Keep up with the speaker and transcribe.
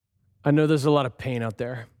I know there's a lot of pain out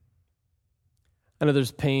there. I know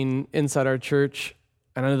there's pain inside our church,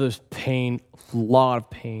 and I know there's pain, a lot of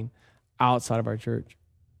pain, outside of our church.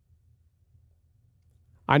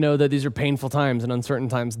 I know that these are painful times and uncertain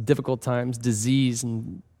times, difficult times, disease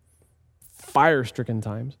and fire-stricken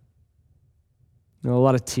times. A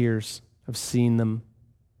lot of tears. I've seen them.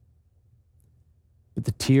 But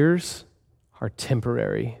the tears are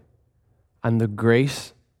temporary, and the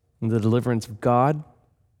grace and the deliverance of God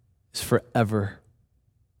is forever.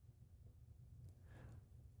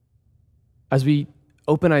 As we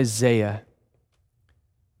open Isaiah,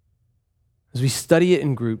 as we study it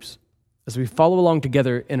in groups, as we follow along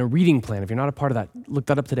together in a reading plan, if you're not a part of that, look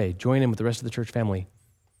that up today. Join in with the rest of the church family.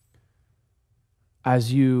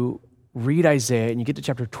 As you read Isaiah and you get to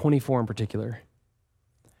chapter 24 in particular,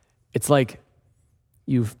 it's like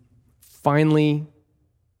you've finally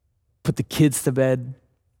put the kids to bed,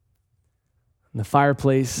 and the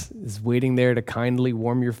fireplace is waiting there to kindly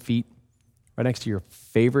warm your feet right next to your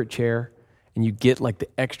favorite chair, and you get like the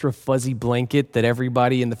extra fuzzy blanket that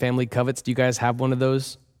everybody in the family covets. Do you guys have one of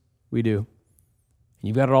those? We do. And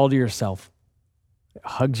you've got it all to yourself. It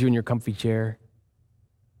hugs you in your comfy chair.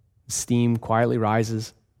 Steam quietly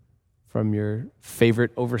rises from your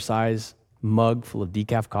favorite oversized mug full of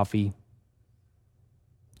decaf coffee.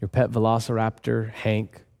 Your pet velociraptor,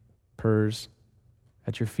 Hank, purrs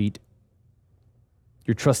at your feet.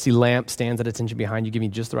 Your trusty lamp stands at attention behind you, giving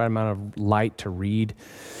you just the right amount of light to read.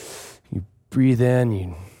 You breathe in,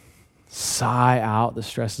 you sigh out the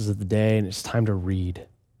stresses of the day, and it's time to read.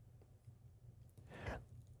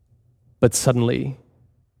 But suddenly,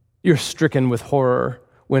 you're stricken with horror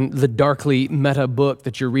when the darkly meta book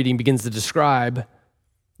that you're reading begins to describe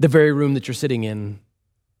the very room that you're sitting in.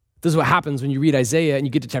 This is what happens when you read Isaiah and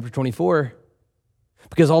you get to chapter 24.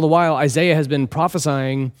 Because all the while, Isaiah has been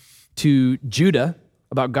prophesying to Judah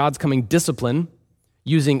about God's coming discipline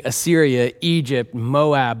using Assyria, Egypt,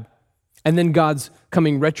 Moab, and then God's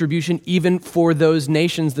coming retribution even for those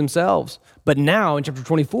nations themselves. But now in chapter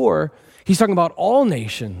 24, he's talking about all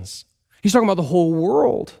nations. He's talking about the whole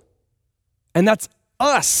world. And that's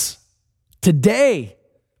us today.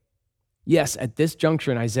 Yes, at this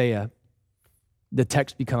juncture in Isaiah, the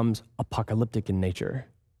text becomes apocalyptic in nature.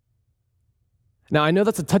 Now, I know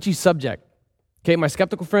that's a touchy subject. Okay, my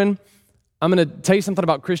skeptical friend, I'm going to tell you something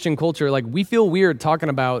about Christian culture. Like, we feel weird talking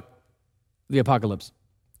about the apocalypse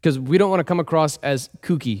because we don't want to come across as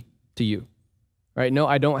kooky to you, right? No,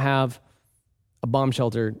 I don't have a bomb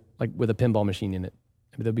shelter like with a pinball machine in it.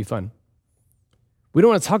 Maybe that'd be fun. We don't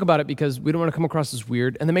want to talk about it because we don't want to come across as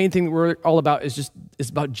weird. And the main thing that we're all about is it's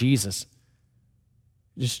about Jesus.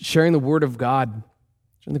 Just sharing the word of God,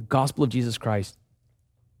 sharing the gospel of Jesus Christ.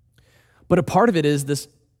 But a part of it is this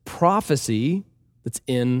prophecy that's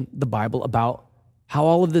in the Bible about how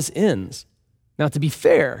all of this ends. Now, to be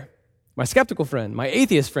fair, my skeptical friend, my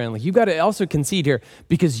atheist friend, like, you've got to also concede here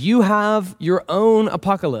because you have your own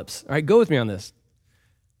apocalypse. All right, go with me on this.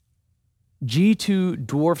 G2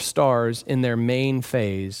 dwarf stars in their main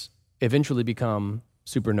phase eventually become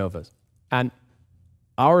supernovas. And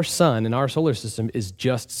our sun in our solar system is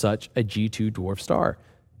just such a G2 dwarf star.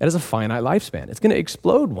 It has a finite lifespan. It's going to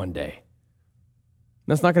explode one day.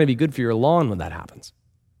 That's not going to be good for your lawn when that happens.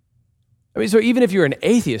 I mean, so even if you're an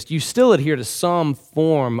atheist, you still adhere to some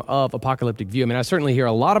form of apocalyptic view. I mean, I certainly hear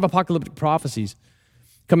a lot of apocalyptic prophecies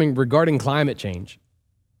coming regarding climate change.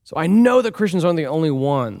 So I know that Christians aren't the only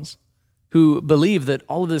ones who believe that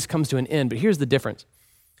all of this comes to an end, but here's the difference.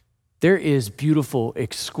 There is beautiful,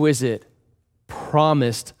 exquisite,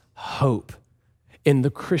 promised hope in the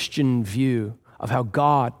Christian view of how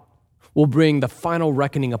God will bring the final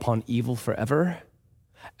reckoning upon evil forever,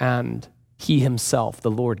 and he himself, the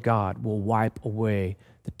Lord God, will wipe away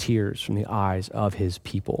the tears from the eyes of his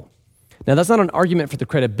people. Now, that's not an argument for the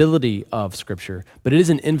credibility of Scripture, but it is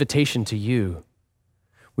an invitation to you.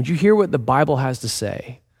 Would you hear what the Bible has to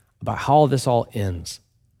say about how this all ends?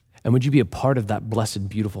 And would you be a part of that blessed,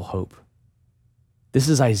 beautiful hope? This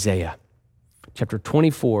is Isaiah. Chapter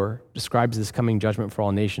 24 describes this coming judgment for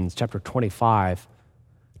all nations. Chapter 25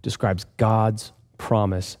 describes God's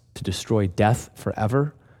promise to destroy death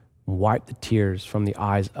forever and wipe the tears from the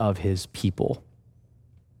eyes of his people.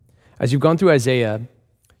 As you've gone through Isaiah,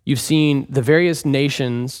 you've seen the various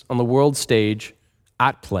nations on the world stage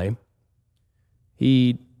at play.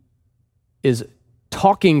 He is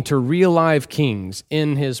talking to real live kings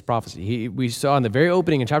in his prophecy. We saw in the very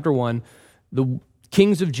opening in chapter 1, the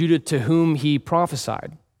kings of Judah to whom he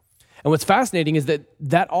prophesied. And what's fascinating is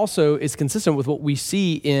that also is consistent with what we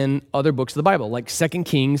see in other books of the Bible, like 2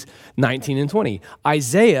 Kings 19 and 20.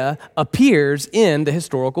 Isaiah appears in the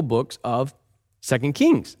historical books of 2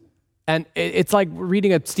 Kings. And it's like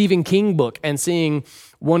reading a Stephen King book and seeing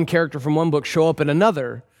one character from one book show up in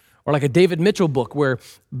another, or like a David Mitchell book where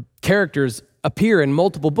characters appear in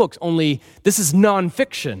multiple books, only this is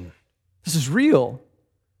nonfiction. This is real.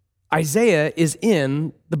 Isaiah is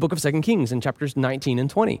in the book of 2 Kings in chapters 19 and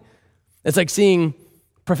 20. It's like seeing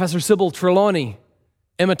Professor Sybil Trelawney,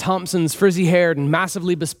 Emma Thompson's frizzy-haired and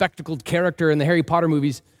massively bespectacled character in the Harry Potter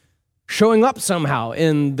movies, showing up somehow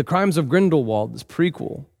in The Crimes of Grindelwald, this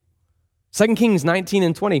prequel. 2 Kings 19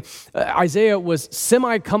 and 20, Isaiah was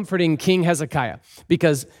semi-comforting King Hezekiah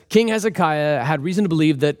because King Hezekiah had reason to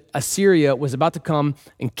believe that Assyria was about to come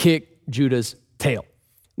and kick Judah's tail.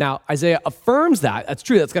 Now, Isaiah affirms that. That's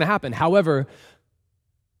true, that's going to happen. However,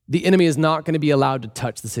 the enemy is not going to be allowed to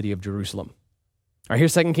touch the city of Jerusalem. All right,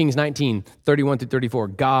 here's 2 Kings 19, 31 through 34.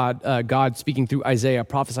 God speaking through Isaiah,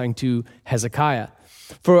 prophesying to Hezekiah.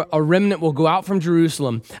 For a remnant will go out from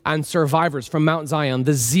Jerusalem and survivors from Mount Zion.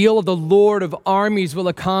 The zeal of the Lord of armies will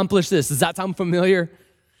accomplish this. Does that sound familiar?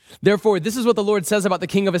 Therefore, this is what the Lord says about the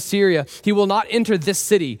king of Assyria. He will not enter this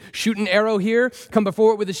city, shoot an arrow here, come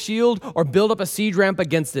before it with a shield, or build up a siege ramp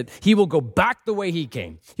against it. He will go back the way he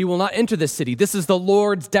came. He will not enter this city. This is the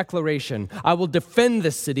Lord's declaration. I will defend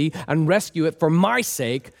this city and rescue it for my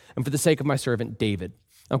sake and for the sake of my servant David.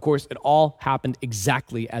 Of course, it all happened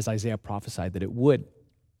exactly as Isaiah prophesied that it would.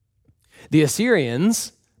 The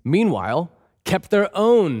Assyrians, meanwhile, kept their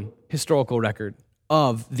own historical record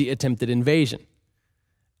of the attempted invasion.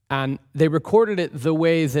 And they recorded it the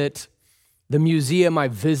way that the museum I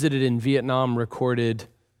visited in Vietnam recorded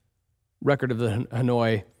record of the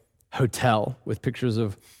Hanoi Hotel with pictures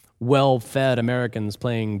of well-fed Americans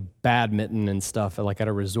playing badminton and stuff like at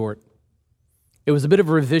a resort. It was a bit of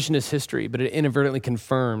a revisionist history, but it inadvertently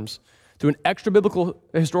confirms through an extra-biblical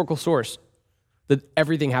historical source that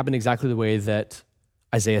everything happened exactly the way that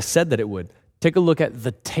Isaiah said that it would. Take a look at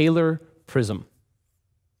the Taylor Prism.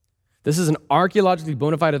 This is an archaeologically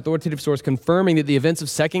bona fide authoritative source confirming that the events of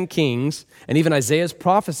 2 Kings and even Isaiah's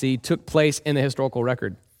prophecy took place in the historical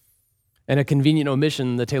record. And a convenient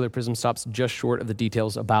omission, the Taylor Prism stops just short of the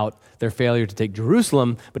details about their failure to take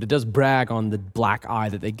Jerusalem, but it does brag on the black eye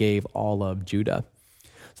that they gave all of Judah.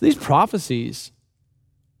 So these prophecies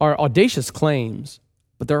are audacious claims,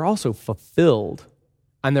 but they're also fulfilled,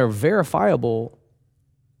 and they're verifiable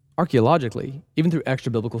archaeologically, even through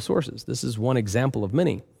extra-biblical sources. This is one example of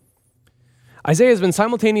many. Isaiah has been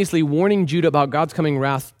simultaneously warning Judah about God's coming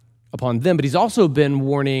wrath upon them, but he's also been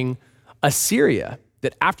warning Assyria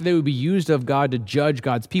that after they would be used of God to judge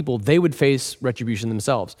God's people, they would face retribution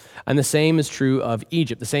themselves. And the same is true of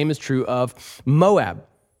Egypt. The same is true of Moab. All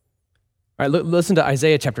right, listen to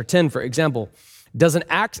Isaiah chapter 10, for example. Does an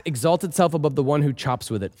axe exalt itself above the one who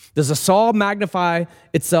chops with it? Does a saw magnify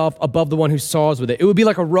itself above the one who saws with it? It would be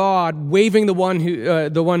like a rod waving the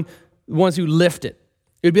ones who lift it.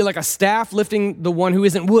 It would be like a staff lifting the one who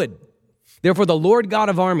isn't wood. Therefore, the Lord God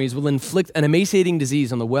of armies will inflict an emaciating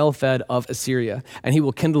disease on the well-fed of Assyria, and he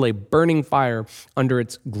will kindle a burning fire under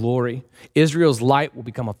its glory. Israel's light will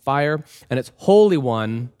become a fire, and its Holy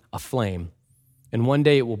One a flame. And one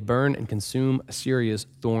day it will burn and consume Assyria's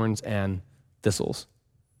thorns and thistles.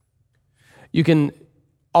 You can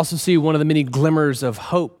also see one of the many glimmers of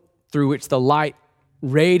hope through which the light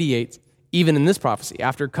radiates even in this prophecy.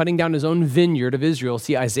 After cutting down his own vineyard of Israel,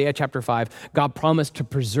 see Isaiah chapter 5, God promised to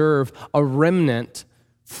preserve a remnant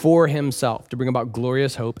for himself, to bring about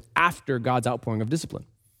glorious hope after God's outpouring of discipline.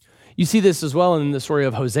 You see this as well in the story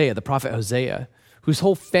of Hosea, the prophet Hosea, whose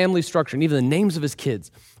whole family structure and even the names of his kids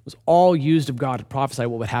was all used of God to prophesy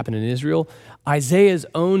what would happen in Israel. Isaiah's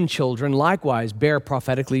own children likewise bear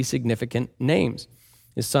prophetically significant names.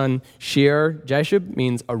 His son Shear-Jashub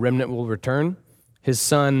means a remnant will return. His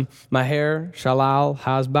son Maher Shalal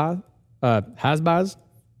Hasbaz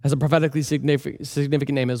has a prophetically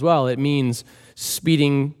significant name as well. It means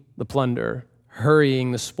speeding the plunder,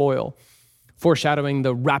 hurrying the spoil, foreshadowing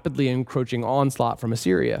the rapidly encroaching onslaught from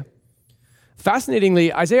Assyria.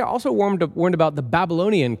 Fascinatingly, Isaiah also warned about the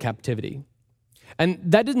Babylonian captivity. And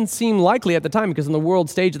that didn't seem likely at the time because on the world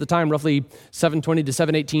stage at the time, roughly 720 to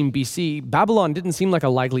 718 BC, Babylon didn't seem like a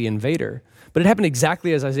likely invader. But it happened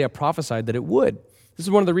exactly as Isaiah prophesied that it would. This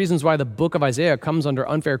is one of the reasons why the book of Isaiah comes under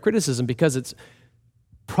unfair criticism, because its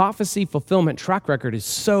prophecy fulfillment track record is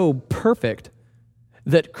so perfect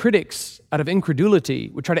that critics, out of incredulity,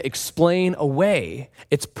 would try to explain away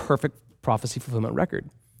its perfect prophecy fulfillment record,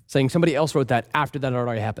 saying somebody else wrote that after that had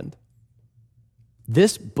already happened.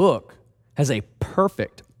 This book has a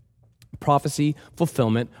perfect prophecy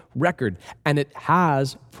fulfillment record, and it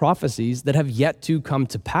has prophecies that have yet to come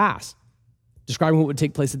to pass, describing what would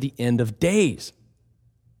take place at the end of days.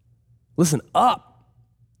 Listen up.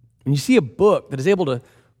 And you see a book that is able to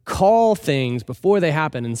call things before they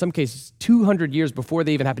happen, in some cases 200 years before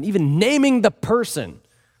they even happen, even naming the person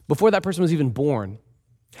before that person was even born.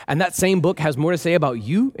 And that same book has more to say about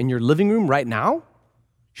you in your living room right now. You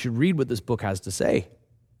should read what this book has to say.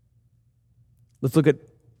 Let's look at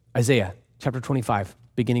Isaiah chapter 25,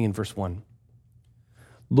 beginning in verse 1.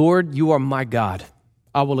 Lord, you are my God.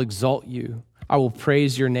 I will exalt you. I will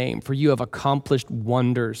praise your name, for you have accomplished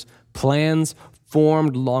wonders, plans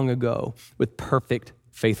formed long ago with perfect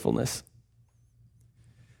faithfulness.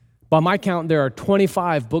 By my count, there are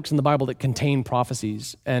 25 books in the Bible that contain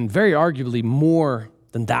prophecies, and very arguably more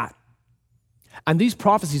than that. And these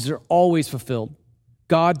prophecies are always fulfilled.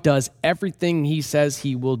 God does everything he says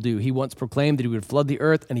he will do. He once proclaimed that he would flood the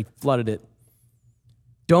earth, and he flooded it.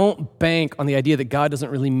 Don't bank on the idea that God doesn't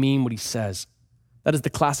really mean what he says. That is the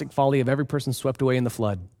classic folly of every person swept away in the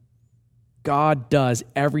flood. God does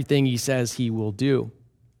everything he says he will do.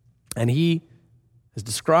 And he has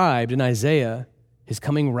described in Isaiah his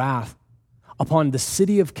coming wrath upon the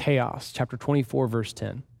city of chaos, chapter 24, verse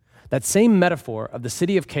 10. That same metaphor of the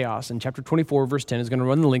city of chaos in chapter 24, verse 10 is going to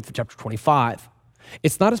run the length of chapter 25.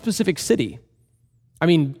 It's not a specific city. I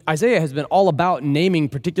mean, Isaiah has been all about naming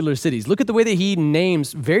particular cities. Look at the way that he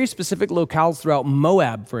names very specific locales throughout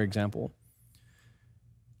Moab, for example.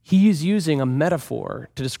 He is using a metaphor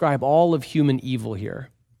to describe all of human evil here.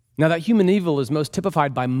 Now, that human evil is most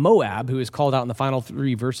typified by Moab, who is called out in the final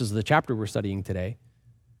 3 verses of the chapter we're studying today.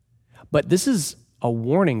 But this is a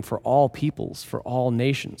warning for all peoples, for all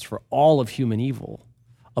nations, for all of human evil.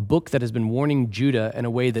 A book that has been warning Judah in a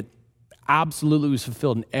way that absolutely was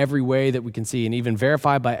fulfilled in every way that we can see, and even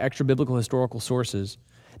verified by extra-biblical historical sources,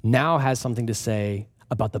 now has something to say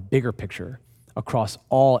about the bigger picture across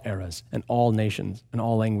all eras and all nations and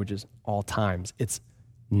all languages, all times. It's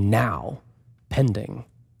now pending.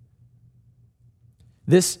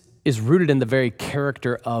 This is rooted in the very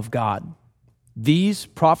character of God. These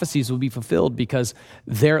prophecies will be fulfilled because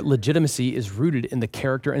their legitimacy is rooted in the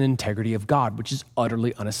character and integrity of God, which is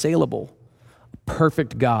utterly unassailable. A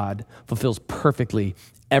perfect God fulfills perfectly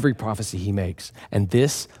every prophecy he makes. And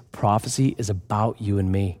this prophecy is about you and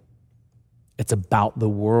me. It's about the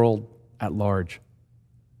world at large.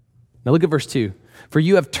 Now look at verse 2. For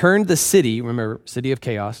you have turned the city, remember, city of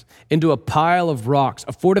chaos, into a pile of rocks,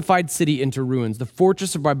 a fortified city into ruins. The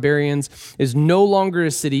fortress of barbarians is no longer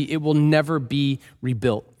a city. It will never be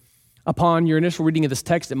rebuilt. Upon your initial reading of this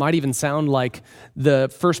text, it might even sound like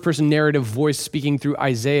the first-person narrative voice speaking through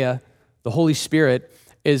Isaiah, the Holy Spirit,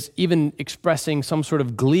 is even expressing some sort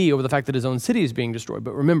of glee over the fact that his own city is being destroyed.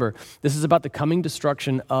 But remember, this is about the coming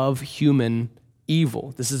destruction of human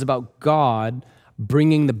evil. This is about God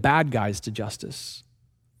bringing the bad guys to justice.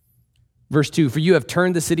 Verse 2, for you have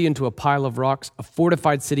turned the city into a pile of rocks, a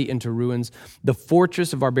fortified city into ruins. The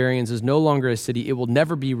fortress of barbarians is no longer a city. It will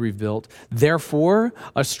never be rebuilt. Therefore,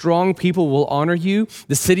 a strong people will honor you.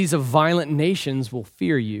 The cities of violent nations will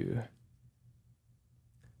fear you.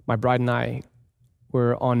 My bride and I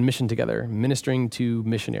were on mission together, ministering to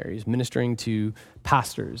missionaries, ministering to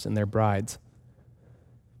pastors and their brides.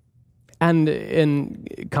 And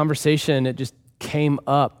in conversation, it just came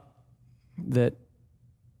up that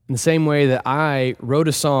in the same way that I wrote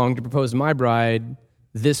a song to propose to my bride,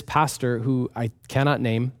 this pastor, who I cannot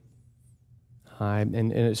name,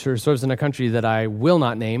 and it sort of serves in a country that I will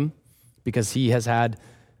not name because he has had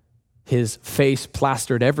his face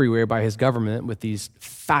plastered everywhere by his government with these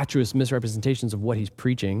fatuous misrepresentations of what he's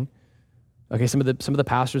preaching. Okay, some of the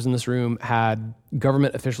pastors in this room had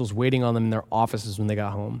government officials waiting on them in their offices when they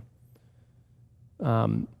got home.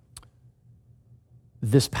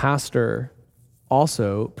 This pastor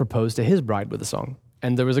also proposed to his bride with a song,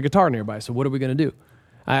 and there was a guitar nearby, so what are we going to do?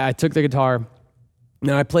 I took the guitar,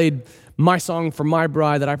 and I played my song for my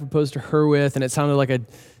bride that I proposed to her with, and it sounds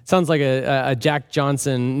like a Jack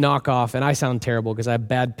Johnson knockoff, and I sound terrible because I have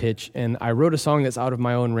bad pitch, and I wrote a song that's out of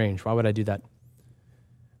my own range. Why would I do that?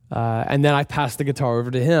 And then I passed the guitar over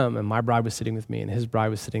to him, and my bride was sitting with me, and his bride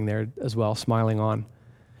was sitting there as well, smiling on.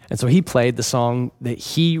 And so he played the song that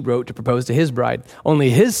he wrote to propose to his bride. Only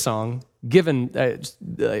his song, given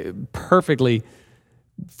perfectly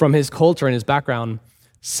from his culture and his background,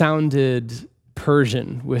 sounded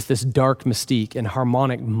Persian with this dark mystique and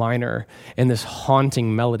harmonic minor and this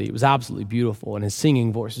haunting melody. It was absolutely beautiful, and his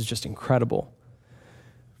singing voice was just incredible.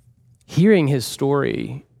 Hearing his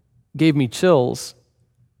story gave me chills.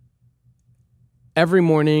 Every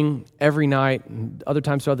morning, every night, and other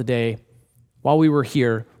times throughout the day, while we were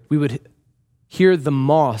here, we would hear the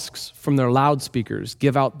mosques from their loudspeakers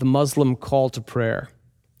give out the Muslim call to prayer.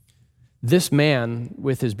 This man,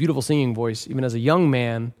 with his beautiful singing voice, even as a young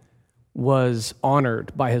man, was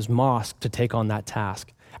honored by his mosque to take on that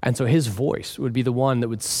task. And so his voice would be the one that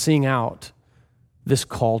would sing out this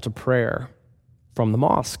call to prayer from the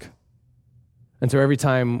mosque. And so every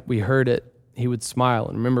time we heard it, he would smile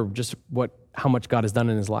and remember just how much God has done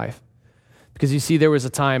in his life. Because you see, there was a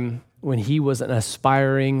time when he was an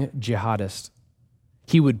aspiring jihadist.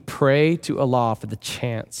 He would pray to Allah for the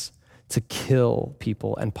chance to kill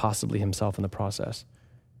people and possibly himself in the process.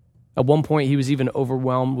 At one point, he was even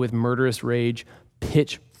overwhelmed with murderous rage,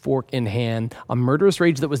 pitchfork in hand, a murderous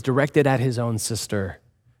rage that was directed at his own sister.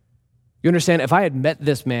 You understand, if I had met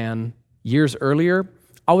this man years earlier,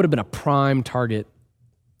 I would have been a prime target.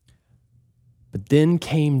 But then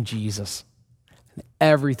came Jesus, and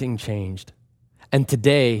everything changed. And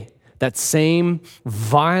today, that same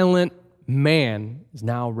violent man is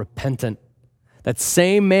now repentant. That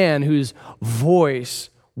same man whose voice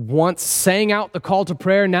once sang out the call to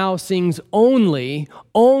prayer now sings only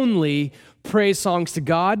praise songs to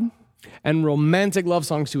God and romantic love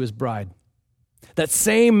songs to his bride. That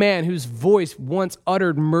same man whose voice once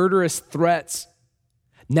uttered murderous threats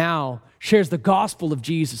now shares the gospel of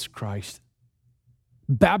Jesus Christ,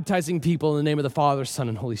 baptizing people in the name of the Father, Son,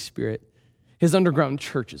 and Holy Spirit. His underground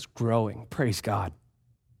church is growing. Praise God.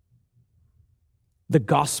 The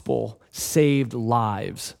gospel saved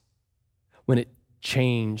lives when it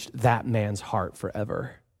changed that man's heart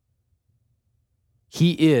forever.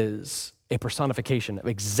 He is a personification of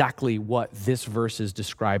exactly what this verse is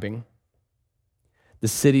describing. The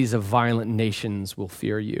cities of violent nations will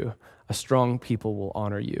fear you. A strong people will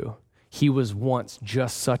honor you. He was once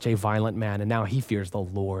just such a violent man, and now he fears the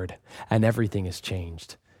Lord, and everything has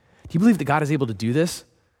changed. Do you believe that God is able to do this?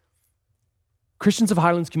 Christians of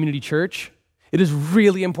Highlands Community Church, it is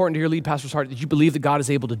really important to your lead pastor's heart that you believe that God is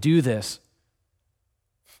able to do this.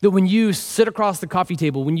 That when you sit across the coffee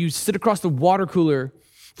table, when you sit across the water cooler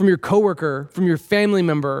from your coworker, from your family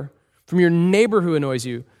member, from your neighbor who annoys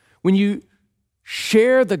you, when you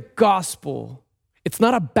share the gospel, it's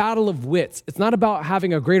not a battle of wits. It's not about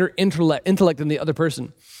having a greater intellect than the other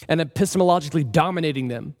person and epistemologically dominating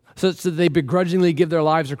them so that they begrudgingly give their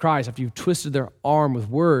lives to Christ after you've twisted their arm with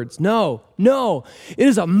words. No. It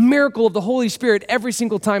is a miracle of the Holy Spirit every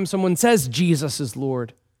single time someone says Jesus is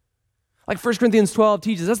Lord. Like 1 Corinthians 12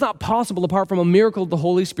 teaches, that's not possible apart from a miracle of the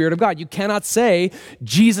Holy Spirit of God. You cannot say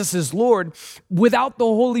Jesus is Lord without the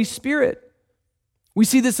Holy Spirit. We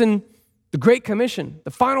see this in the Great Commission,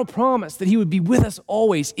 the final promise that he would be with us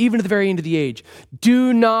always, even to the very end of the age.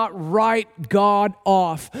 Do not write God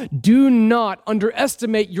off. Do not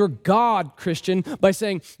underestimate your God, Christian, by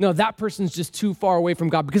saying, no, that person's just too far away from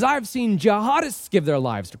God. Because I've seen jihadists give their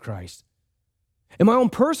lives to Christ. In my own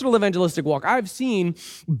personal evangelistic walk, I've seen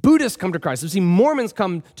Buddhists come to Christ. I've seen Mormons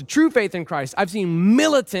come to true faith in Christ. I've seen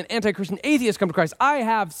militant anti-Christian atheists come to Christ. I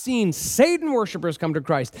have seen Satan worshipers come to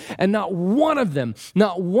Christ. And not one of them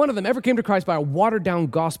ever came to Christ by a watered-down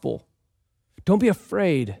gospel. Don't be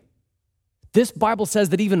afraid. This Bible says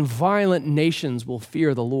that even violent nations will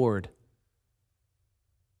fear the Lord.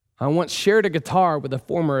 I once shared a guitar with a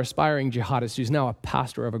former aspiring jihadist who's now a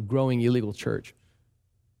pastor of a growing illegal church.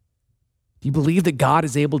 Do you believe that God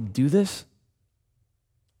is able to do this?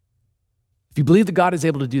 If you believe that God is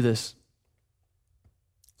able to do this,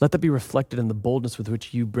 let that be reflected in the boldness with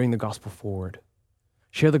which you bring the gospel forward.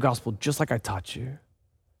 Share the gospel just like I taught you,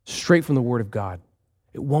 straight from the Word of God.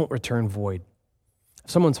 It won't return void. If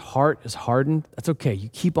someone's heart is hardened, that's okay. You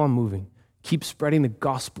keep on moving. Keep spreading the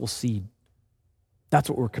gospel seed. That's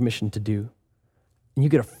what we're commissioned to do. And you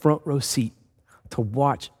get a front row seat to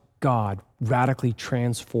watch God radically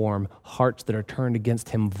transform hearts that are turned against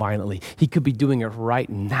him violently. He could be doing it right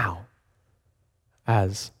now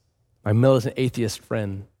as my militant atheist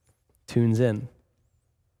friend tunes in.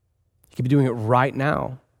 He could be doing it right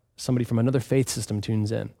now. Somebody from another faith system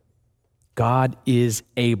tunes in. God is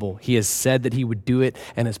able. He has said that he would do it,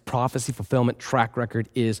 and his prophecy fulfillment track record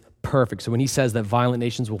is perfect. So when he says that violent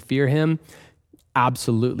nations will fear him, he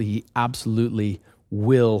absolutely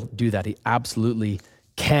will do that. He absolutely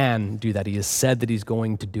can do that. He has said that he's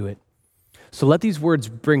going to do it. So let these words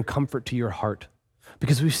bring comfort to your heart,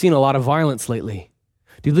 because we've seen a lot of violence lately.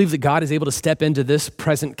 Do you believe that God is able to step into this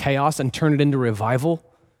present chaos and turn it into revival?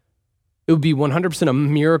 It would be 100% a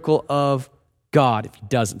miracle of God if he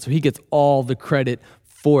doesn't. So he gets all the credit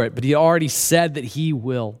for it, but he already said that he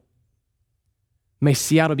will. May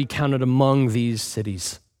Seattle be counted among these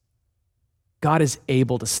cities. God is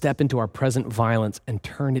able to step into our present violence and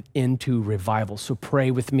turn it into revival. So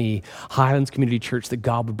pray with me, Highlands Community Church, that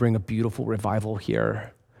God would bring a beautiful revival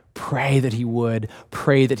here. Pray that he would,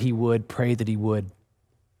 pray that he would, pray that he would.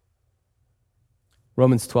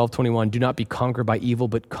 Romans 12:21, do not be conquered by evil,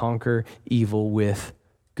 but conquer evil with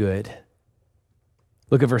good.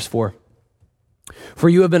 Look at verse 4. For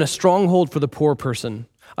you have been a stronghold for the poor person,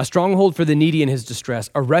 a stronghold for the needy in his distress,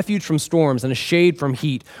 a refuge from storms and a shade from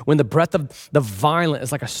heat, when the breath of the violent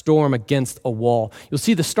is like a storm against a wall. You'll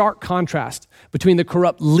see the stark contrast between the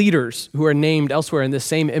corrupt leaders who are named elsewhere in this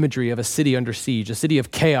same imagery of a city under siege, a city of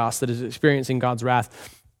chaos that is experiencing God's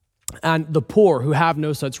wrath, and the poor who have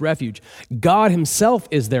no such refuge. God himself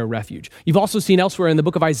is their refuge. You've also seen elsewhere in the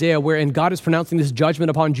book of Isaiah wherein God is pronouncing this judgment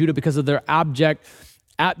upon Judah because of their abject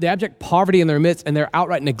poverty in their midst and their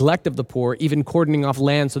outright neglect of the poor, even cordoning off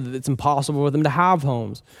land so that it's impossible for them to have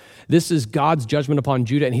homes. This is God's judgment upon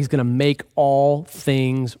Judah, and he's going to make all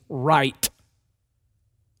things right.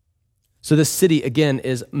 So this city, again,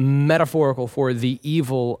 is metaphorical for the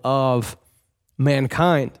evil of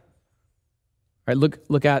mankind. All right,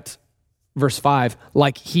 look at verse 5.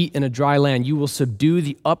 Like heat in a dry land, you will subdue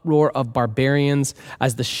the uproar of barbarians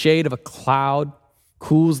as the shade of a cloud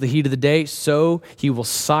cools the heat of the day, so he will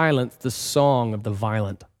silence the song of the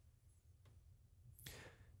violent.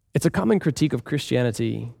 It's a common critique of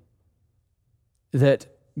Christianity that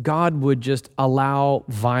God would just allow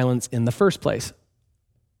violence in the first place.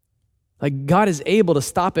 Like God is able to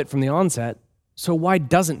stop it from the onset, so why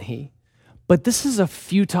doesn't he? But this is a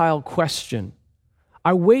futile question.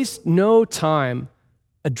 I waste no time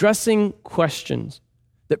addressing questions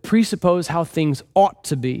that presuppose how things ought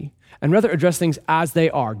to be, and rather address things as they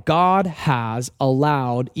are. God has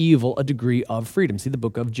allowed evil a degree of freedom. See the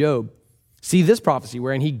book of Job. See this prophecy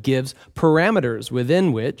wherein he gives parameters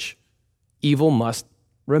within which evil must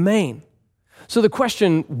remain. So the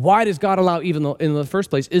question, why does God allow evil in the first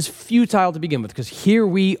place, is futile to begin with, because here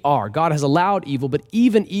we are. God has allowed evil, but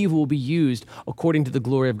even evil will be used according to the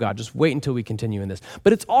glory of God. Just wait until we continue in this.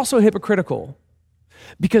 But it's also hypocritical,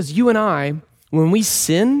 because you and I, when we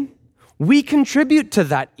sin, we contribute to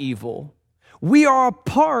that evil. We are a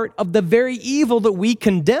part of the very evil that we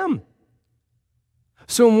condemn.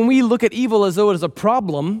 So when we look at evil as though it is a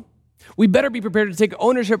problem, we better be prepared to take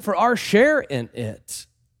ownership for our share in it.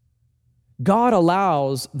 God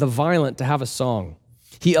allows the violent to have a song.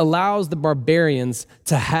 He allows the barbarians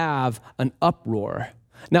to have an uproar.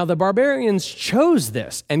 Now, the barbarians chose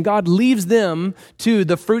this, and God leaves them to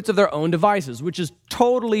the fruits of their own devices, which is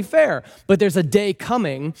totally fair. But there's a day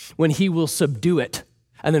coming when he will subdue it.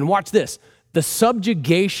 And then watch this. The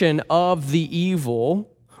subjugation of the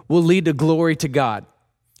evil will lead to glory to God.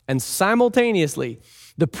 And simultaneously,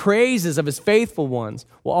 the praises of his faithful ones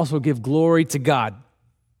will also give glory to God.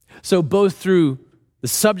 So both through the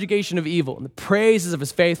subjugation of evil and the praises of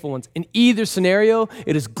his faithful ones, in either scenario,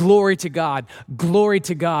 it is glory to God, glory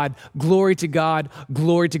to God, glory to God,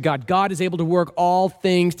 glory to God. God is able to work all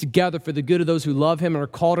things together for the good of those who love him and are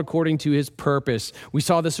called according to his purpose. We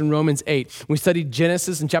saw this in Romans 8. We studied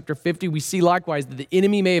Genesis in chapter 50. We see likewise that the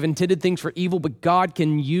enemy may have intended things for evil, but God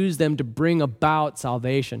can use them to bring about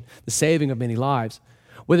salvation, the saving of many lives.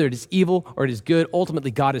 Whether it is evil or it is good,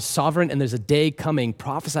 ultimately God is sovereign, and there's a day coming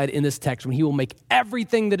prophesied in this text when he will make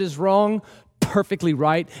everything that is wrong perfectly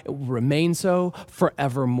right. It will remain so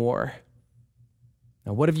forevermore.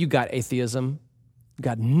 Now, what have you got, atheism? You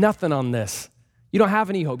got nothing on this. You don't have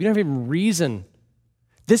any hope. You don't have even reason.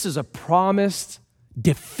 This is a promised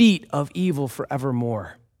defeat of evil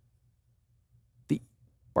forevermore. The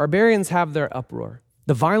barbarians have their uproar.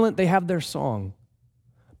 The violent, they have their song.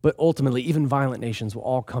 But ultimately, even violent nations will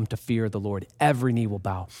all come to fear the Lord. Every knee will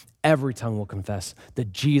bow. Every tongue will confess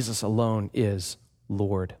that Jesus alone is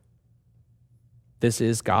Lord. This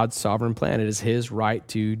is God's sovereign plan. It is his right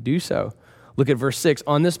to do so. Look at verse 6.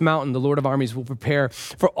 On this mountain, the Lord of armies will prepare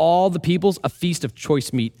for all the peoples a feast of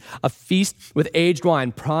choice meat, a feast with aged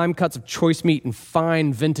wine, prime cuts of choice meat, and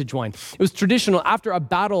fine vintage wine. It was traditional after a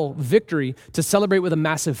battle victory to celebrate with a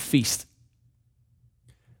massive feast.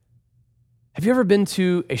 Have you ever been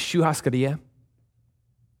to a churrascaria?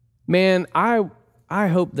 Man, I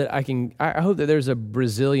hope that I hope that there's a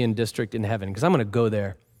Brazilian district in heaven, because I'm going to go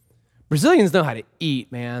there. Brazilians know how to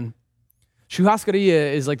eat, man.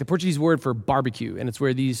 Churrascaria is like the Portuguese word for barbecue, and it's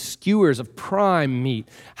where these skewers of prime meat,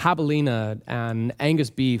 jabalina and Angus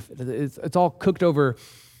beef, it's all cooked over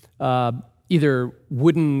either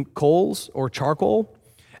wooden coals or charcoal.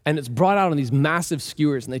 And it's brought out on these massive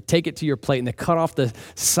skewers, and they take it to your plate, and they cut off the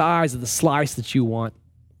size of the slice that you want.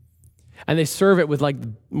 And they serve it with like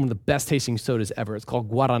one of the best tasting sodas ever. It's called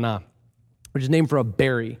Guaraná, which is named for a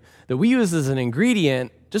berry that we use as an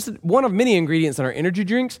ingredient, just one of many ingredients in our energy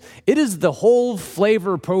drinks. It is the whole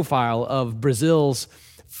flavor profile of Brazil's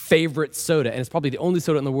favorite soda, and it's probably the only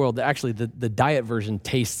soda in the world that actually the diet version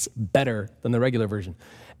tastes better than the regular version.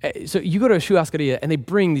 So you go to a churrascaria and they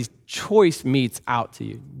bring these choice meats out to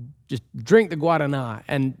you. Just drink the Guaraná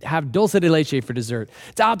and have dulce de leche for dessert.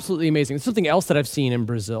 It's absolutely amazing. It's something else that I've seen in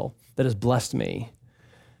Brazil that has blessed me.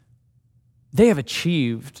 They have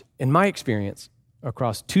achieved, in my experience,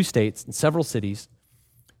 across 2 states and several cities,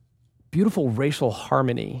 beautiful racial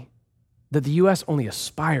harmony that the U.S. only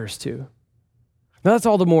aspires to. Now, that's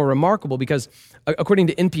all the more remarkable because, according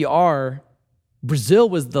to NPR, Brazil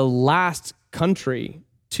was the last country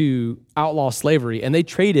to outlaw slavery, and they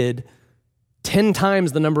traded 10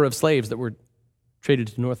 times the number of slaves that were traded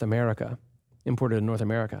to North America, imported to North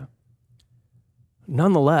America.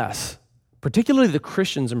 Nonetheless, particularly the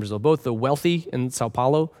Christians in Brazil, both the wealthy in Sao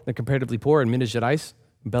Paulo, the comparatively poor in Minas Gerais,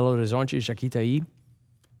 Belo Horizonte, Jaquitaí, and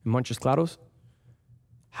Montes Claros,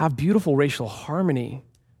 have beautiful racial harmony.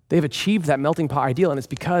 They've achieved that melting pot ideal, and it's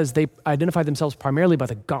because they identify themselves primarily by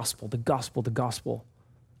the gospel, the gospel, the gospel.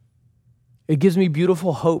 It gives me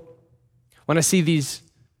beautiful hope when I see these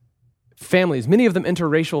families, many of them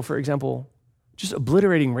interracial, for example, just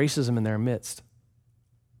obliterating racism in their midst.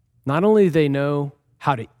 Not only do they know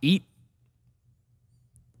how to eat,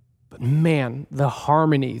 but man, the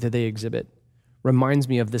harmony that they exhibit reminds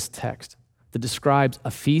me of this text that describes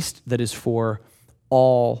a feast that is for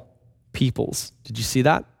all peoples. Did you see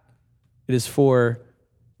that? It is for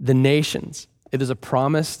the nations. It is a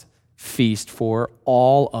promised feast for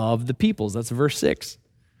all of the peoples. That's verse 6.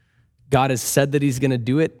 God has said that he's going to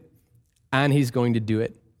do it, and he's going to do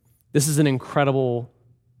it. This is an incredible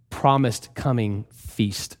promised coming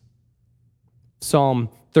feast. Psalm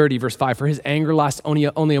 30, verse 5, for his anger lasts only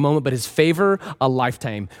a moment, but his favor a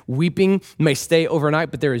lifetime. Weeping may stay overnight,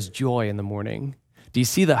 but there is joy in the morning. Do you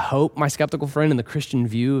see the hope, my skeptical friend, in the Christian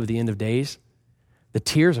view of the end of days? The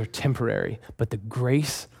tears are temporary, but the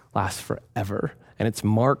grace lasts forever, and it's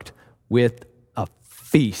marked with a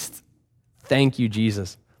feast. Thank you,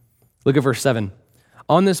 Jesus. Look at verse 7.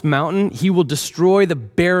 On this mountain, he will destroy the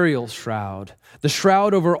burial shroud, the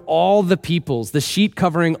shroud over all the peoples, the sheet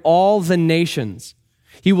covering all the nations.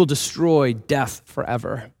 He will destroy death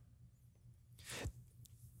forever.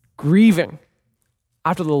 Grieving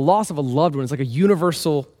after the loss of a loved one is like a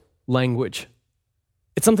universal language.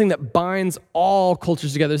 It's something that binds all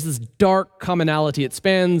cultures together. It's this dark commonality. It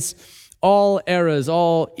spans all eras,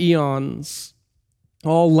 all eons,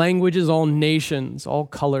 all languages, all nations, all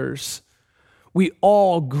colors. We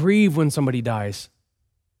all grieve when somebody dies.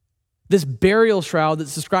 This burial shroud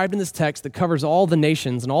that's described in this text that covers all the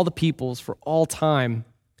nations and all the peoples for all time,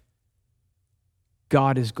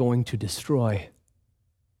 God is going to destroy.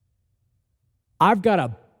 I've got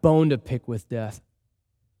a bone to pick with death.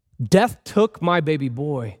 Death took my baby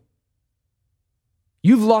boy.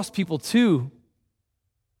 You've lost people too.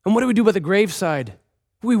 And what do we do by the graveside?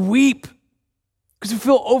 We weep because we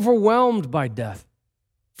feel overwhelmed by death.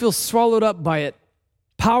 Feel swallowed up by it,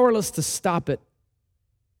 powerless to stop it.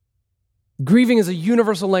 Grieving is a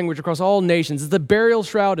universal language across all nations. The burial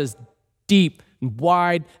shroud is deep and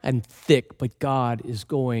wide and thick, but God is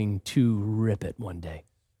going to rip it one day.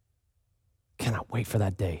 Cannot wait for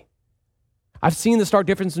that day. I've seen the stark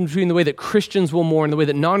difference between the way that Christians will mourn and the way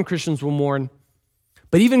that non-Christians will mourn.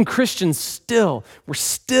 But even Christians we're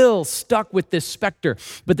still stuck with this specter.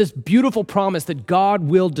 But this beautiful promise that God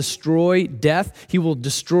will destroy death. He will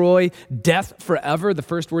destroy death forever, the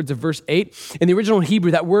first words of verse 8. In the original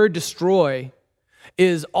Hebrew, that word destroy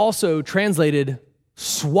is also translated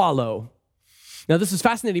swallow. Now, this is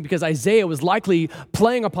fascinating because Isaiah was likely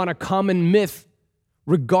playing upon a common myth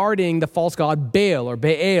regarding the false god Baal or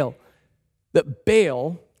Baal. That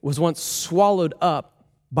Baal was once swallowed up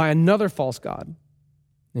by another false god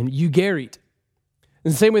named Ugarit.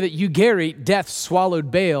 In the same way that Ugarit, death,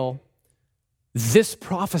 swallowed Baal, this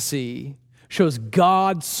prophecy shows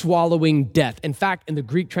God swallowing death. In fact, in the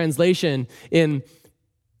Greek translation in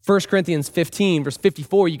 1 Corinthians 15, verse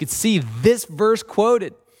 54, you could see this verse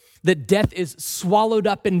quoted, that death is swallowed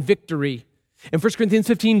up in victory. In 1 Corinthians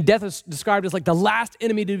 15, death is described as like the last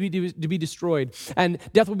enemy to be destroyed, and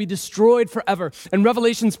death will be destroyed forever. In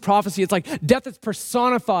Revelation's prophecy, it's like death is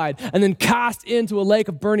personified and then cast into a lake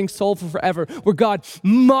of burning sulfur forever, where God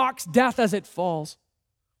mocks death as it falls.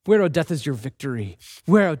 Where, O death, is your victory?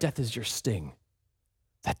 Where, O death, is your sting?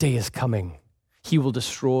 That day is coming. He will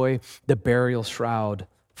destroy the burial shroud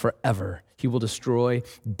forever. He will destroy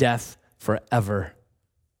death forever.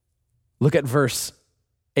 Look at verse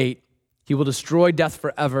 8. He will destroy death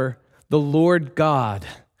forever. The Lord God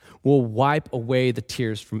will wipe away the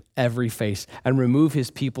tears from every face and remove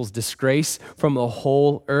his people's disgrace from the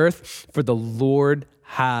whole earth, for the Lord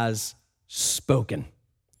has spoken.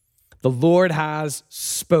 The Lord has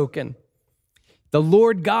spoken. The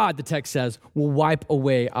Lord God, the text says, will wipe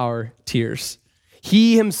away our tears.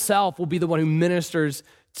 He himself will be the one who ministers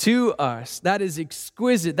to us. That is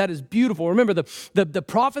exquisite. That is beautiful. Remember, the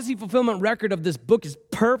prophecy fulfillment record of this book is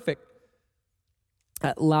perfect.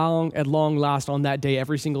 At long last, on that day,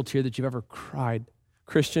 every single tear that you've ever cried,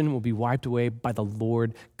 Christian, will be wiped away by the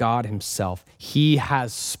Lord God himself. He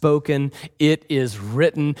has spoken. It is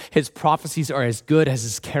written. His prophecies are as good as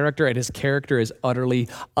his character, and his character is utterly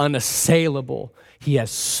unassailable. He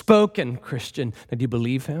has spoken, Christian. Now, do you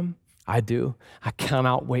believe him? I do. I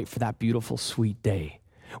cannot wait for that beautiful, sweet day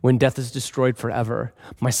when death is destroyed forever.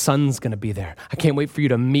 My son's going to be there. I can't wait for you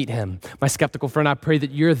to meet him. My skeptical friend, I pray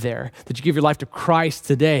that you're there, that you give your life to Christ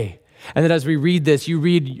today. And that as we read this, you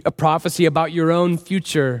read a prophecy about your own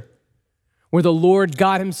future where the Lord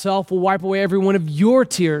God himself will wipe away every one of your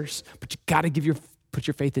tears. But you got to put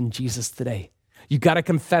your faith in Jesus today. You got to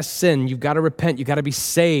confess sin. You've got to repent. You got to be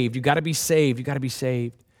saved. You got to be saved. You got to be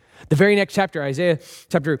saved. The very next chapter, Isaiah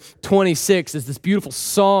chapter 26, is this beautiful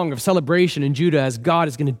song of celebration in Judah as God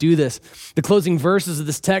is going to do this. The closing verses of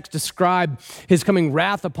this text describe his coming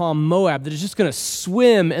wrath upon Moab that is just going to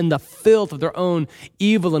swim in the filth of their own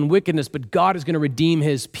evil and wickedness, but God is going to redeem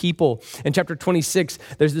his people. In chapter 26,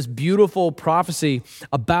 there's this beautiful prophecy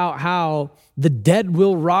about how the dead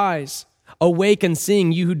will rise. Awake and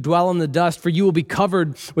sing, you who dwell in the dust, for you will be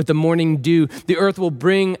covered with the morning dew. The earth will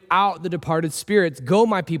bring out the departed spirits. Go,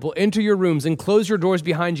 my people, enter your rooms and close your doors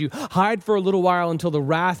behind you. Hide for a little while until the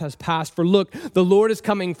wrath has passed. For look, the Lord is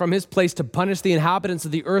coming from his place to punish the inhabitants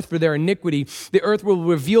of the earth for their iniquity. The earth will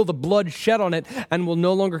reveal the blood shed on it and will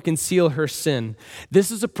no longer conceal her sin. This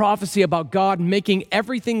is a prophecy about God making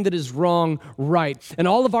everything that is wrong right. And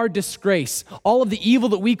all of our disgrace, all of the evil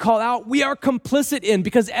that we call out, we are complicit in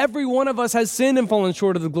because every one of us has sinned and fallen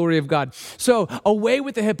short of the glory of God. So away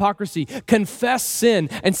with the hypocrisy, confess sin,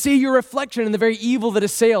 and see your reflection in the very evil that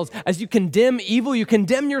assails. As you condemn evil, you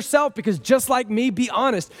condemn yourself because just like me, be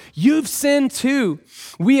honest, you've sinned too.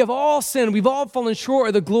 We have all sinned. We've all fallen short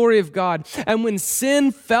of the glory of God. And when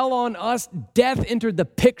sin fell on us, death entered the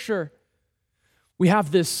picture. We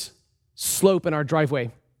have this slope in our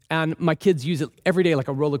driveway, and my kids use it every day like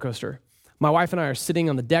a roller coaster. My wife and I are sitting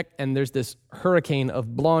on the deck, and there's this hurricane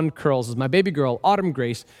of blonde curls. It's my baby girl, Autumn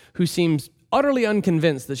Grace, who seems utterly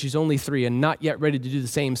unconvinced that she's only 3 and not yet ready to do the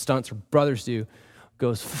same stunts her brothers do,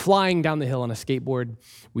 goes flying down the hill on a skateboard.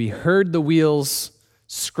 We heard the wheels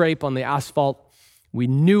scrape on the asphalt. We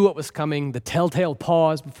knew what was coming, the telltale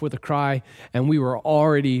pause before the cry, and we were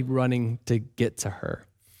already running to get to her.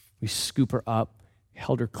 We scoop her up,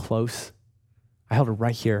 held her close. I held her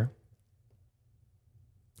right here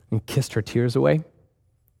and kissed her tears away.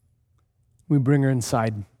 We bring her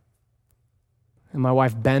inside, and my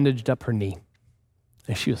wife bandaged up her knee,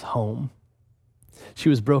 and she was home. She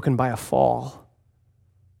was broken by a fall,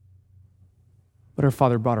 but her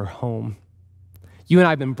father brought her home. You and I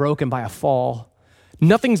have been broken by a fall.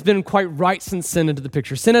 Nothing's been quite right since sin entered the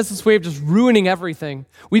picture. Sin has this way of just ruining everything.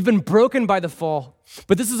 We've been broken by the fall,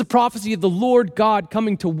 but this is a prophecy of the Lord God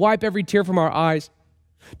coming to wipe every tear from our eyes,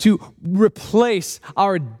 to replace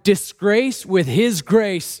our disgrace with his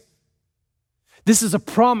grace. This is a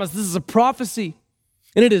promise. This is a prophecy.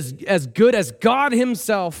 And it is as good as God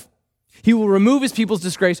himself. He will remove his people's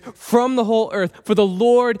disgrace from the whole earth, for the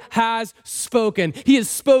Lord has spoken. He has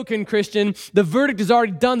spoken, Christian. The verdict is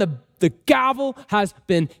already done. The gavel has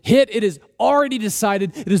been hit. It is already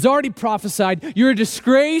decided. It is already prophesied. Your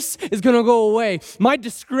disgrace is going to go away. My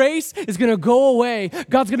disgrace is going to go away.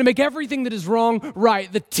 God's going to make everything that is wrong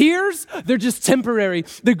right. The tears, they're just temporary.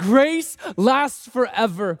 The grace lasts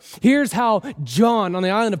forever. Here's how John on the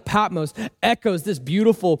island of Patmos echoes this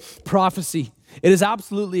beautiful prophecy. It is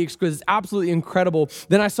absolutely exquisite. It's absolutely incredible.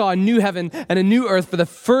 Then I saw a new heaven and a new earth, for the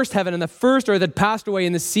first heaven and the first earth had passed away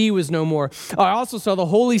and the sea was no more. I also saw the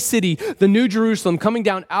holy city, the new Jerusalem, coming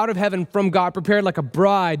down out of heaven from God, prepared like a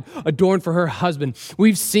bride adorned for her husband.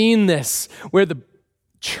 We've seen this where the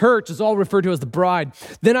church is all referred to as the bride.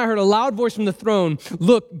 Then I heard a loud voice from the throne.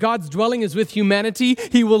 Look, God's dwelling is with humanity.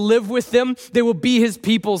 He will live with them. They will be his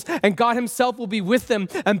peoples, and God himself will be with them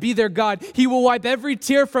and be their God. He will wipe every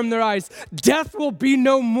tear from their eyes. Death will be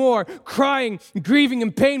no more. Crying, grieving,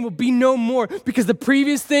 and pain will be no more, because the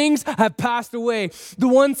previous things have passed away. The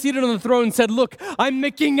one seated on the throne said, look, I'm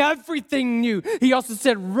making everything new. He also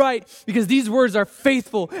said, right, because these words are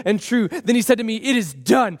faithful and true. Then he said to me, it is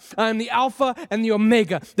done. I am the Alpha and the Omega,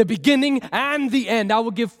 Omega, the beginning and the end. I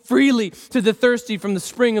will give freely to the thirsty from the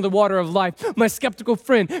spring of the water of life. My skeptical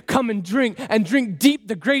friend, come and drink deep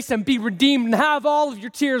the grace and be redeemed and have all of your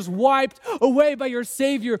tears wiped away by your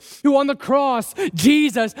Savior, who on the cross,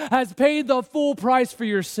 Jesus, has paid the full price for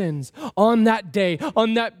your sins. On that day,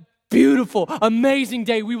 on that beautiful, amazing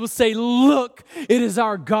day, we will say, look, it is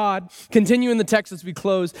our God. Continue in the text as we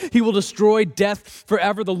close. He will destroy death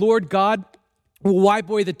forever. The Lord God will wipe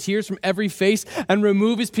away the tears from every face and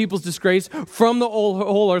remove his people's disgrace from the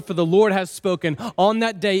whole earth, for the Lord has spoken. On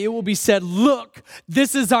that day, it will be said, look,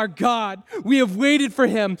 this is our God. We have waited for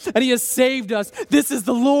him, and he has saved us. This is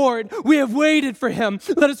the Lord. We have waited for him.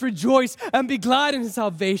 Let us rejoice and be glad in his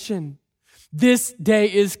salvation. This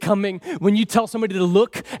day is coming. When you tell somebody to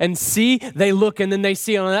look and see, they look and then they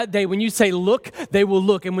see. On that day, when you say look, they will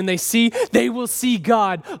look. And when they see, they will see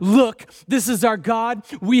God. Look, this is our God.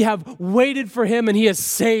 We have waited for him and he has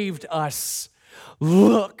saved us.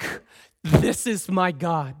 Look, this is my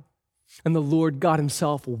God. And the Lord God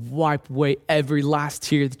himself will wipe away every last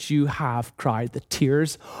tear that you have cried. The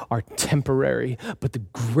tears are temporary, but the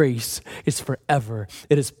grace is forever.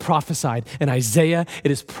 It is prophesied in Isaiah.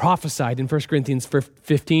 It is prophesied in 1 Corinthians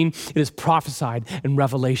 15. It is prophesied in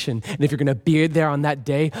Revelation. And if you're going to be there on that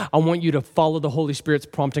day, I want you to follow the Holy Spirit's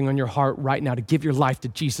prompting on your heart right now to give your life to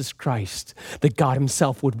Jesus Christ, that God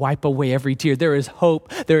himself would wipe away every tear. There is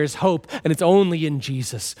hope. There is hope, and it's only in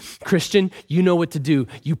Jesus. Christian, you know what to do.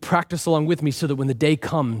 You practice along with me so that when the day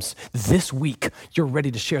comes this week, you're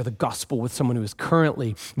ready to share the gospel with someone who is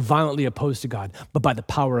currently violently opposed to God, but by the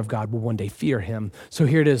power of God will one day fear him. So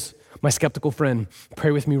here it is, my skeptical friend,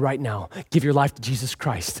 pray with me right now. Give your life to Jesus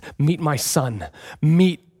Christ. Meet my son.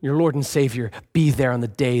 Meet your Lord and Savior. Be there on the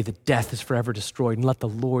day that death is forever destroyed, and let the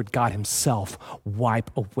Lord God himself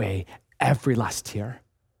wipe away every last tear.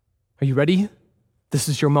 Are you ready? This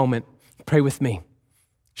is your moment. Pray with me.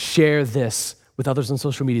 Share this with others on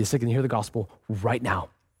social media so they can hear the gospel right now.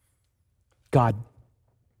 God,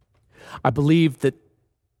 I believe that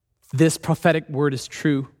this prophetic word is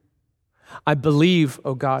true. I believe,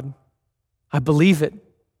 oh God, I believe it,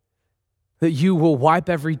 that you will wipe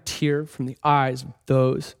every tear from the eyes of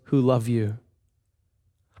those who love you.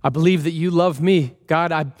 I believe that you love me.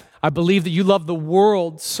 God, I believe that you love the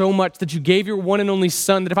world so much that you gave your one and only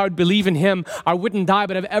son, that if I would believe in him, I wouldn't die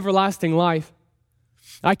but have everlasting life.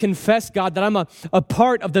 I confess, God, that I'm a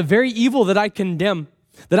part of the very evil that I condemn,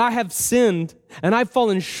 that I have sinned and I've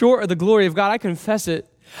fallen short of the glory of God. I confess it.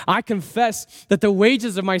 I confess that the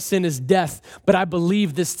wages of my sin is death, but I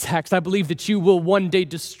believe this text. I believe that you will one day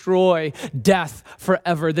destroy death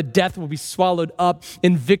forever. The death will be swallowed up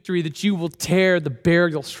in victory, that you will tear the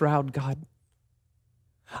burial shroud, God.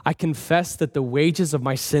 I confess that the wages of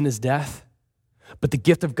my sin is death, but the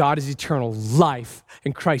gift of God is eternal life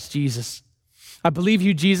in Christ Jesus. I believe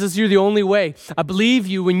you, Jesus, you're the only way. I believe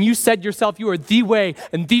you when you said yourself, you are the way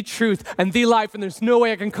and the truth and the life, and there's no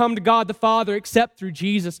way I can come to God the Father except through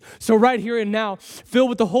Jesus. So right here and now, filled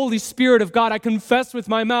with the Holy Spirit of God, I confess with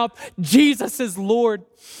my mouth, Jesus is Lord.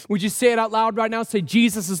 Would you say it out loud right now? Say,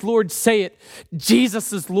 Jesus is Lord. Say it.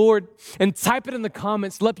 Jesus is Lord. And type it in the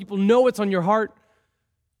comments. Let people know it's on your heart.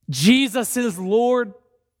 Jesus is Lord.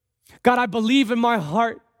 God, I believe in my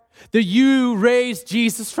heart that you raised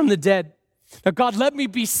Jesus from the dead. Now, God, let me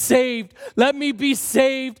be saved. Let me be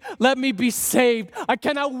saved. Let me be saved. I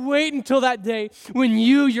cannot wait until that day when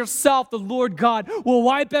you yourself, the Lord God, will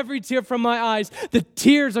wipe every tear from my eyes. The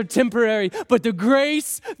tears are temporary, but the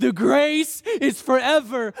grace is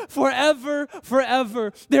forever, forever,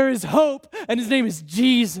 forever. There is hope, and his name is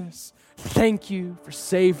Jesus. Thank you for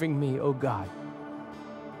saving me, oh God.